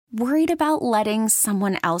Worried about letting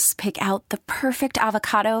someone else pick out the perfect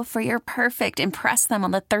avocado for your perfect impress them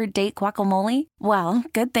on the third date guacamole? Well,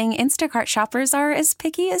 good thing Instacart shoppers are as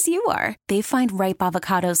picky as you are. They find ripe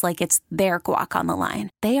avocados like it's their guac on the line.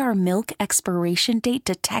 They are milk expiration date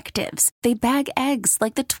detectives. They bag eggs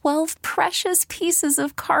like the 12 precious pieces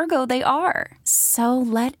of cargo they are. So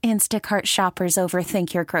let Instacart shoppers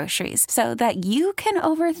overthink your groceries so that you can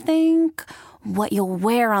overthink what you'll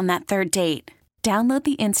wear on that third date. Download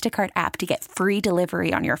the Instacart app to get free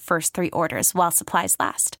delivery on your first 3 orders while supplies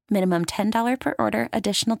last. Minimum $10 per order.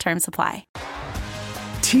 Additional terms apply.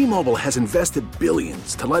 T-Mobile has invested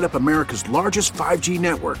billions to light up America's largest 5G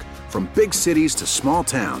network, from big cities to small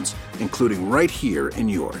towns, including right here in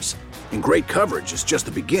yours. And great coverage is just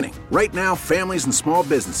the beginning. Right now, families and small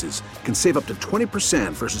businesses can save up to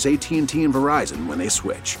 20% versus AT&T and Verizon when they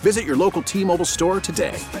switch. Visit your local T-Mobile store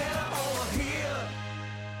today.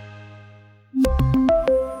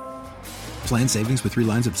 Plan savings with 3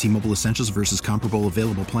 lines of T-Mobile Essentials versus comparable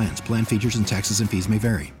available plans. Plan features and taxes and fees may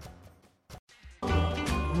vary.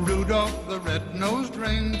 Rudolph the red-nosed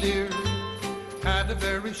reindeer had a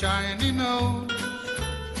very shiny nose,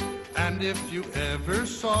 and if you ever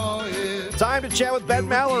saw it... Time to chat with Ben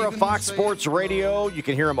Maller of Fox Sports Radio. You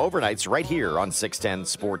can hear him overnights right here on 610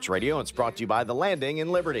 Sports Radio. It's brought to you by The Landing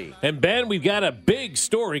in Liberty. And, Ben, we've got a big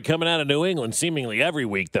story coming out of New England seemingly every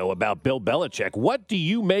week, though, about Bill Belichick. What do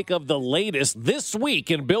you make of the latest this week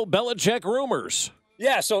in Bill Belichick rumors?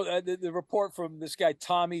 Yeah, so the report from this guy,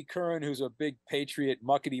 Tommy Curran, who's a big Patriot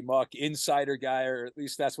muckety-muck insider guy, or at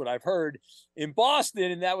least that's what I've heard, in Boston,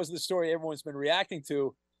 and that was the story everyone's been reacting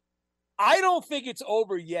to. I don't think it's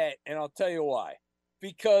over yet, and I'll tell you why.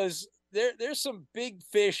 Because there's some big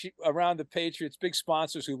fish around the Patriots, big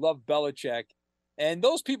sponsors who love Belichick, and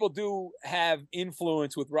those people do have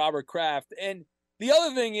influence with Robert Kraft. And the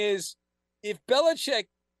other thing is, if Belichick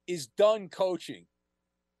is done coaching,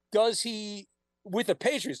 does he, with the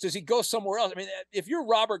Patriots, does he go somewhere else? I mean, if you're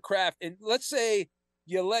Robert Kraft, and let's say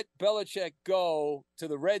you let Belichick go to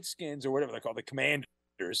the Redskins or whatever they're called, the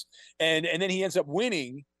Commanders, and then he ends up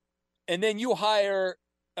winning, and then you hire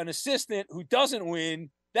an assistant who doesn't win,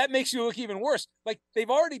 that makes you look even worse. Like, they've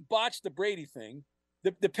already botched the Brady thing.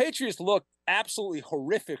 The Patriots look absolutely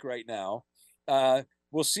horrific right now.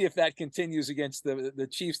 We'll see if that continues against the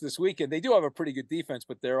Chiefs this weekend. They do have a pretty good defense,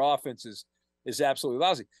 but their offense is absolutely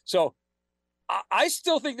lousy. So I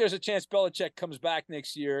still think there's a chance Belichick comes back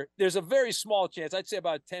next year. There's a very small chance. I'd say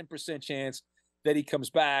about a 10% chance that he comes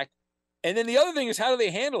back. And then the other thing is, how do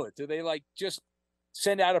they handle it? Do they just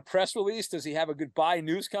send out a press release? Does he have a goodbye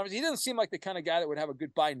news conference? He doesn't seem like the kind of guy that would have a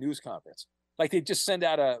goodbye news conference. Like, they just send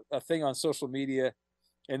out a thing on social media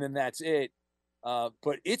and then that's it.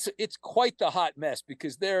 But it's quite the hot mess,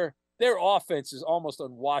 because their offense is almost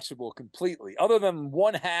unwatchable completely. Other than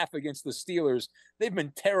one half against the Steelers, they've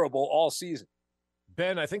been terrible all season.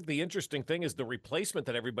 Ben, I think the interesting thing is the replacement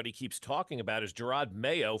that everybody keeps talking about is Gerard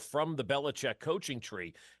Mayo from the Belichick coaching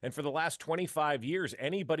tree. And for the last 25 years,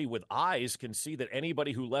 anybody with eyes can see that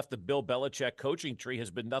anybody who left the Bill Belichick coaching tree has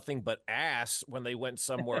been nothing but ass when they went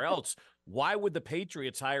somewhere else. Why would the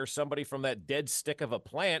Patriots hire somebody from that dead stick of a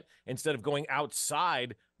plant instead of going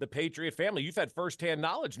outside the Patriot family? You've had firsthand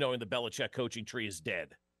knowledge knowing the Belichick coaching tree is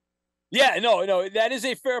dead. Yeah, no, that is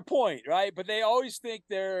a fair point, right? But they always think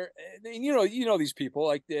you know these people,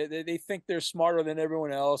 like they think they're smarter than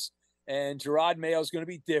everyone else, and Gerard Mayo is going to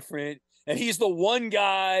be different, and he's the one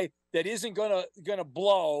guy that isn't gonna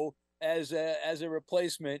blow as a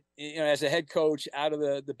replacement, as a head coach out of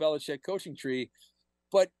the Belichick coaching tree.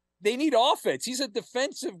 But they need offense. He's a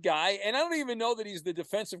defensive guy, and I don't even know that he's the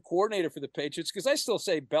defensive coordinator for the Patriots, because I still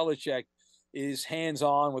say Belichick is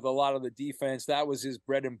hands-on with a lot of the defense. That was his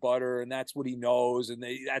bread and butter, and that's what he knows, and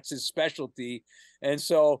that's his specialty. And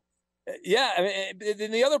so, yeah, I mean,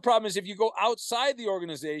 then the other problem is, if you go outside the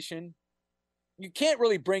organization, you can't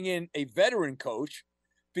really bring in a veteran coach,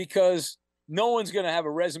 because no one's going to have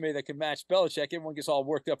a resume that can match Belichick. Everyone gets all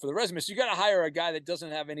worked up for the resume. So you got to hire a guy that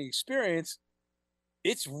doesn't have any experience.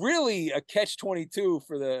 It's really a catch-22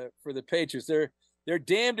 for the Patriots. They're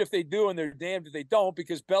damned if they do, and they're damned if they don't,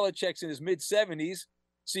 because Belichick's in his mid-70s,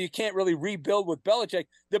 so you can't really rebuild with Belichick.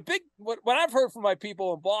 What I've heard from my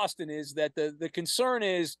people in Boston is that the concern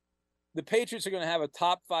is the Patriots are going to have a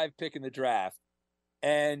top 5 pick in the draft,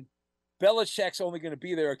 and Belichick's only going to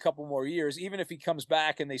be there a couple more years. Even if he comes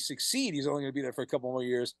back and they succeed, he's only going to be there for a couple more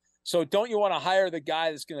years. So don't you want to hire the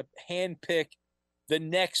guy that's going to handpick the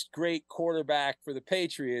next great quarterback for the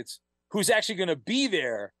Patriots, who's actually going to be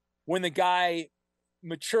there when the guy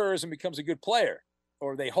matures and becomes a good player,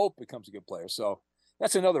 or they hope becomes a good player? So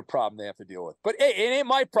that's another problem they have to deal with. But hey, it ain't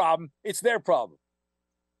my problem. It's their problem.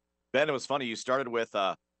 Ben, it was funny. You started with,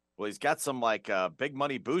 well, he's got some like big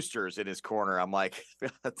money boosters in his corner. I'm like,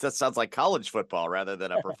 that sounds like college football rather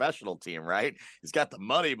than a professional team, right? He's got the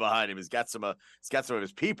money behind him. He's got some of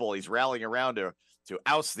his people. He's rallying around to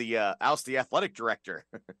oust the athletic director.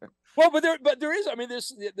 Well, but there is. I mean,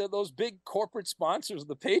 there's those big corporate sponsors of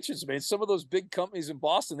the Patriots. I mean, some of those big companies in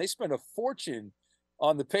Boston, they spend a fortune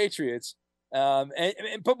on the Patriots.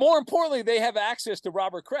 But more importantly, they have access to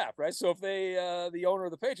Robert Kraft, right? So if they, the owner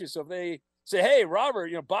of the Patriots, so if they say, "Hey,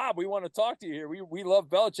 Robert, Bob, we want to talk to you here. We love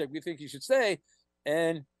Belichick. We think you should stay,"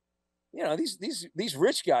 and these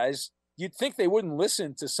rich guys, you'd think they wouldn't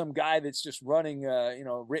listen to some guy that's just running,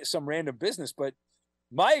 some random business. But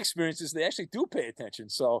my experience is they actually do pay attention.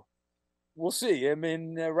 So we'll see. I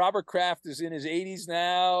mean, Robert Kraft is in his 80s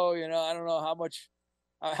now. I don't know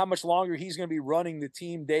how much longer he's going to be running the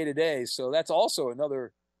team day to day. So that's also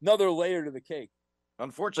another layer to the cake.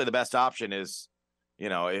 Unfortunately, the best option is,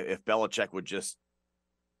 if Belichick would just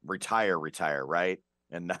retire, right?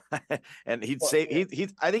 And he'd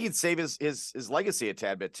I think he'd save his legacy a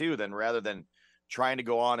tad bit too, then rather than trying to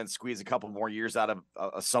go on and squeeze a couple more years out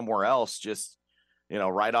of somewhere else, just,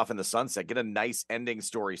 right off in the sunset, get a nice ending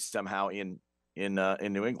story somehow in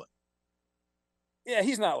New England. Yeah,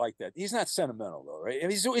 he's not like that. He's not sentimental though, right? I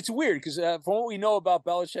mean, it's weird because from what we know about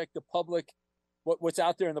Belichick, the public, what's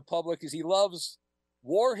out there in the public is he loves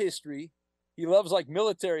war history. He loves like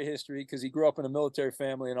military history because he grew up in a military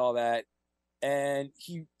family and all that. And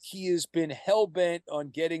he has been hell bent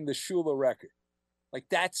on getting the Shula record. Like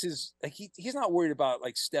that's his. Like he's not worried about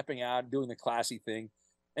like stepping out and doing the classy thing.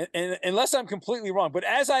 And unless I'm completely wrong, but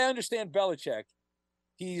as I understand Belichick,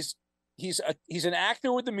 he's an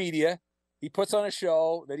actor with the media. He puts on a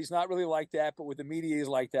show that he's not really like that, but with the media he's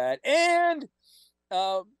like that. And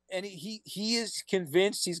he is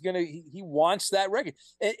convinced he wants that record.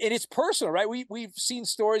 And it's personal, right? We've seen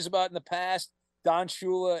stories about in the past Don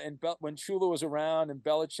Shula and when Shula was around and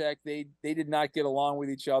Belichick, they did not get along with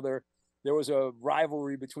each other. There was a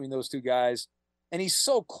rivalry between those two guys, and he's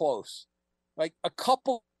so close. Like a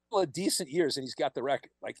couple of decent years, and he's got the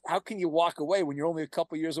record. Like, how can you walk away when you're only a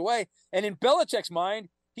couple years away? And in Belichick's mind,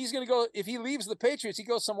 he's going to go. If he leaves the Patriots, he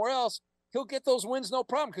goes somewhere else. He'll get those wins, no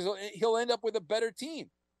problem, because he'll end up with a better team.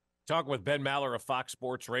 Talking with Ben Maller of Fox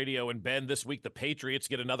Sports Radio. And Ben, this week the Patriots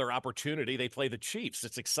get another opportunity. They play the Chiefs.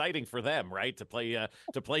 It's exciting for them, right? To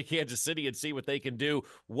play Kansas City and see what they can do.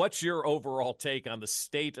 What's your overall take on the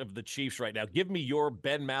state of the Chiefs right now? Give me your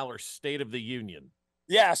Ben Maller State of the Union.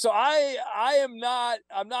 Yeah, so I'm not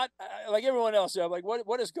like everyone else. I'm like,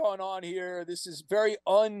 what is going on here? This is very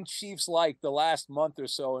un-Chiefs like. The last month or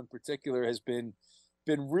so in particular has been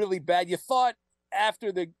really bad. I thought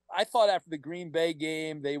after the Green Bay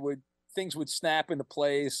game, things would snap into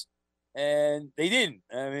place, and they didn't.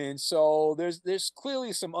 I mean, so there's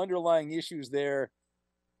clearly some underlying issues there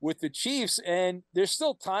with the Chiefs, and there's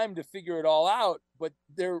still time to figure it all out. But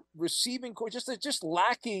their receiving core just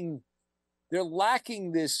lacking. They're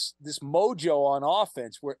lacking this mojo on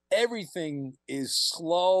offense where everything is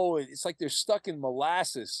slow. It's like they're stuck in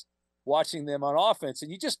molasses watching them on offense,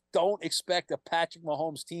 and you just don't expect a Patrick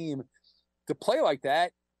Mahomes team to play like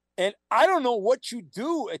that. And I don't know what you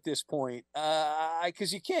do at this point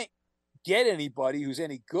because you can't get anybody who's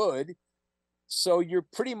any good. So you're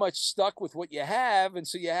pretty much stuck with what you have. And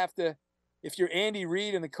so you have to, if you're Andy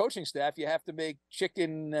Reid and the coaching staff, you have to make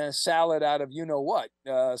chicken salad out of you-know-what.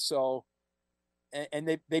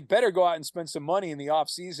 And they better go out and spend some money in the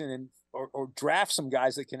offseason or draft some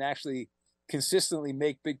guys that can actually consistently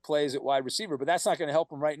make big plays at wide receiver. But that's not going to help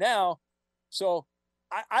them right now. So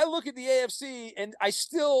I look at the AFC, and I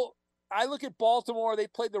look at Baltimore. They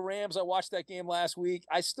played the Rams. I watched that game last week.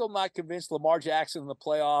 I'm still not convinced Lamar Jackson in the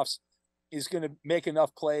playoffs is going to make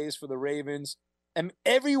enough plays for the Ravens. And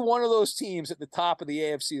every one of those teams at the top of the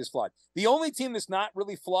AFC is flawed. The only team that's not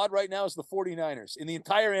really flawed right now is the 49ers in the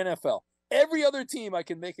entire NFL. Every other team I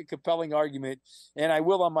can make a compelling argument, and I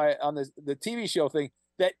will on the TV show thing,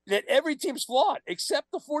 that every team's flawed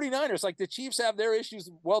except the 49ers. Like the Chiefs have their issues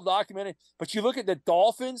well documented, but you look at the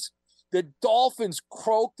Dolphins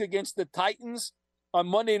croaked against the Titans on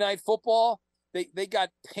Monday Night Football. They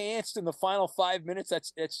got pantsed in the final 5 minutes.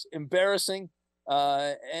 It's embarrassing.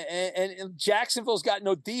 And Jacksonville's got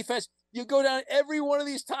no defense. You go down every one of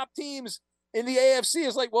these top teams in the AFC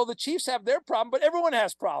is like, well, the Chiefs have their problem, but everyone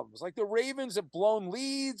has problems. Like the Ravens have blown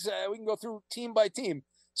leads. We can go through team by team.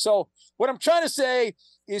 So what I'm trying to say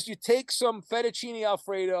is you take some fettuccine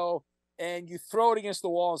Alfredo and you throw it against the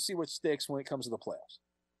wall and see what sticks when it comes to the playoffs.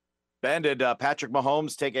 Ben, did Patrick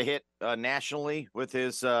Mahomes take a hit nationally with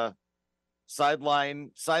his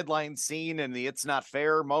sideline scene and the "it's not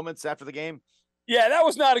fair" moments after the game? Yeah, that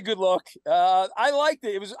was not a good look. I liked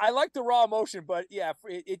it. I liked the raw emotion, but yeah,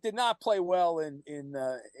 it did not play well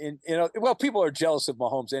well, people are jealous of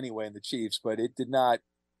Mahomes anyway in the Chiefs, but it did not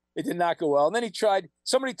go well. And then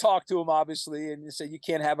somebody talked to him obviously and said, you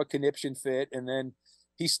can't have a conniption fit. And then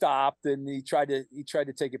he stopped and he tried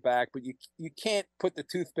to take it back, but you can't put the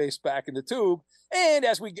toothpaste back in the tube. And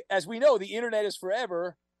as we know, the internet is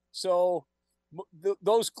forever. So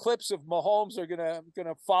those clips of Mahomes are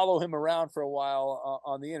gonna follow him around for a while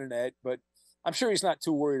on the internet, but I'm sure he's not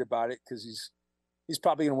too worried about it because he's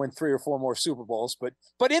probably gonna win 3 or 4 more Super Bowls.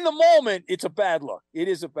 But in the moment, it's a bad look. It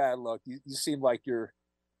is a bad look. You seem like you're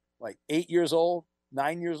like 8 years old,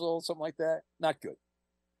 9 years old, something like that. Not good.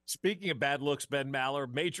 Speaking of bad looks, Ben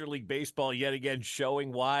Maller, Major League Baseball yet again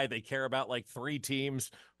showing why they care about like 3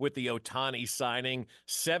 teams with the Ohtani signing.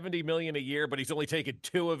 $70 million a year, but he's only taken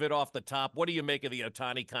 2 of it off the top. What do you make of the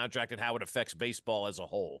Ohtani contract and how it affects baseball as a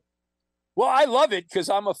whole? Well, I love it because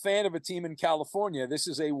I'm a fan of a team in California. This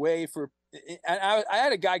is a way for – I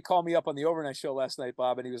had a guy call me up on the overnight show last night,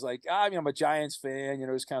 Bob, and he was like, I'm a Giants fan. You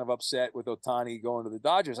know, he's kind of upset with Ohtani going to the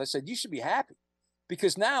Dodgers. I said, you should be happy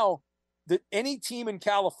because now – that any team in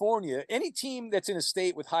California, any team that's in a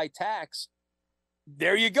state with high tax,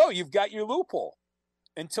 there you go. You've got your loophole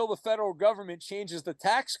until the federal government changes the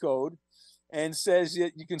tax code and says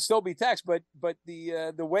you can still be taxed. But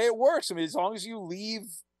the way it works, I mean, as long as you leave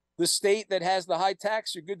the state that has the high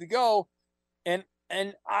tax, you're good to go. And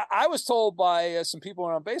I was told by some people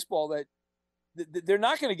around baseball that they're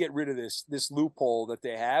not going to get rid of this loophole that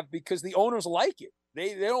they have because the owners like it.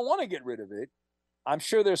 They don't want to get rid of it. I'm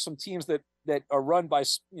sure there's some teams that are run by,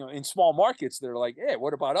 in small markets. They're like, hey,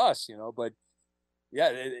 what about us? But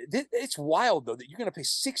yeah, it's wild though, that you're going to pay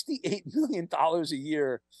 $68 million a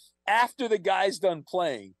year after the guy's done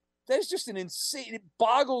playing. That's just an insane, it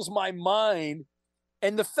boggles my mind.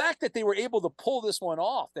 And the fact that they were able to pull this one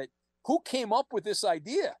off, that who came up with this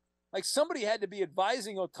idea? Like somebody had to be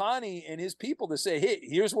advising Ohtani and his people to say, hey,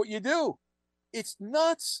 here's what you do. It's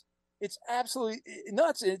nuts. It's absolutely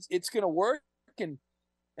nuts. It's going to work.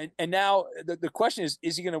 And now the question is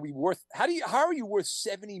he going to be worth, how are you worth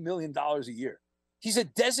 $70 million a year? He's a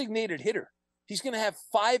designated hitter. He's going to have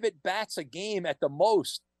 5 at-bats a game at the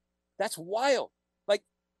most. That's wild. Like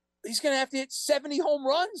he's going to have to hit 70 home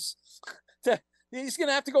runs. He's going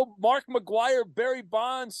to have to go Mark McGwire, Barry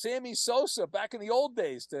Bonds, Sammy Sosa back in the old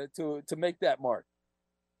days to make that mark.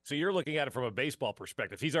 So you're looking at it from a baseball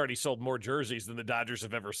perspective. He's already sold more jerseys than the Dodgers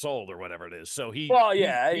have ever sold or whatever it is. So he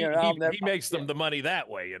makes them the money that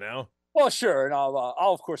way, Well, sure. And I'll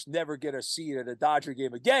of course never get a seat at a Dodger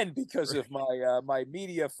game again because of my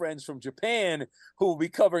media friends from Japan who will be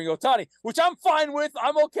covering Ohtani, which I'm fine with.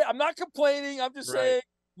 I'm okay. I'm not complaining. I'm just saying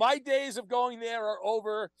my days of going there are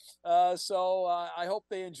over. So I hope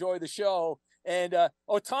they enjoy the show. And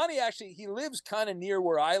Ohtani actually, he lives kind of near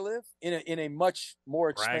where I live in a much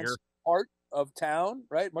more expensive part of town,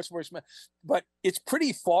 right? Much more expensive, but it's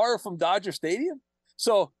pretty far from Dodger Stadium.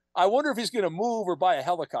 So I wonder if he's going to move or buy a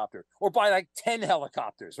helicopter or buy like 10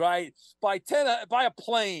 helicopters, right? Buy a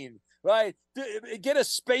plane, right? Get a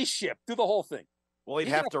spaceship, do the whole thing. Well, he'd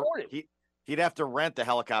have to rent the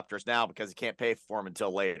helicopters now because he can't pay for them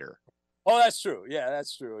until later. Oh, that's true. Yeah,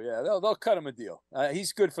 that's true. Yeah, they'll cut him a deal.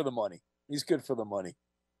 He's good for the money. He's good for the money.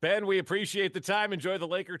 Ben, we appreciate the time. Enjoy the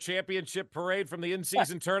Laker championship parade from the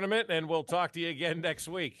in-season tournament, and we'll talk to you again next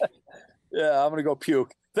week. Yeah, I'm going to go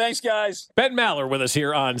puke. Thanks, guys. Ben Maller with us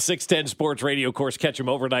here on 610 Sports Radio. Of course, catch him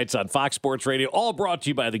overnights on Fox Sports Radio. All brought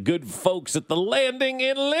to you by the good folks at the Landing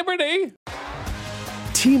in Liberty.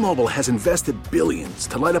 T-Mobile has invested billions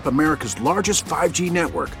to light up America's largest 5G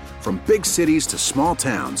network, from big cities to small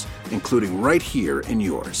towns, including right here in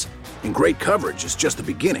yours. And great coverage is just the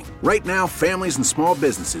beginning. Right now, families and small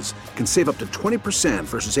businesses can save up to 20%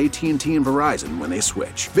 versus AT&T and Verizon when they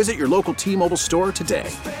switch. Visit your local T-Mobile store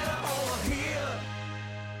today.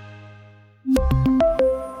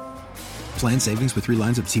 Plan savings with 3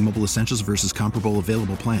 lines of T-Mobile Essentials versus comparable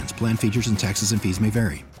available plans. Plan features and taxes and fees may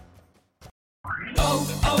vary.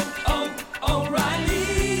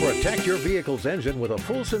 Protect your vehicle's engine with a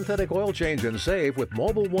full synthetic oil change and save with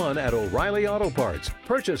Mobil 1 at O'Reilly Auto Parts.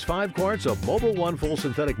 Purchase 5 quarts of Mobil 1 full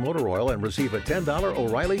synthetic motor oil and receive a $10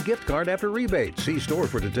 O'Reilly gift card after rebate. See store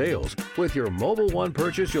for details. With your Mobil 1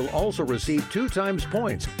 purchase, you'll also receive 2 times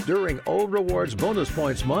points during O Rewards Bonus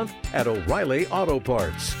Points Month at O'Reilly Auto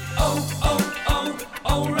Parts.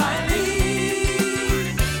 O'Reilly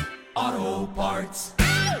Auto Parts.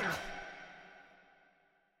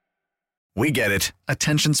 We get it.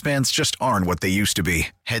 Attention spans just aren't what they used to be.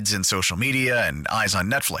 Heads in social media and eyes on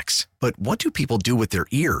Netflix. But what do people do with their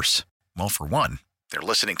ears? Well, for one, they're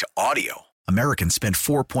listening to audio. Americans spend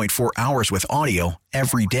 4.4 hours with audio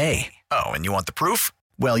every day. Oh, and you want the proof?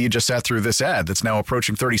 Well, you just sat through this ad that's now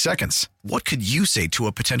approaching 30 seconds. What could you say to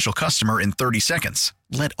a potential customer in 30 seconds?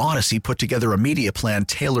 Let Odyssey put together a media plan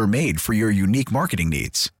tailor-made for your unique marketing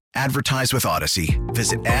needs. Advertise with Odyssey.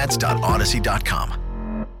 Visit ads.odyssey.com.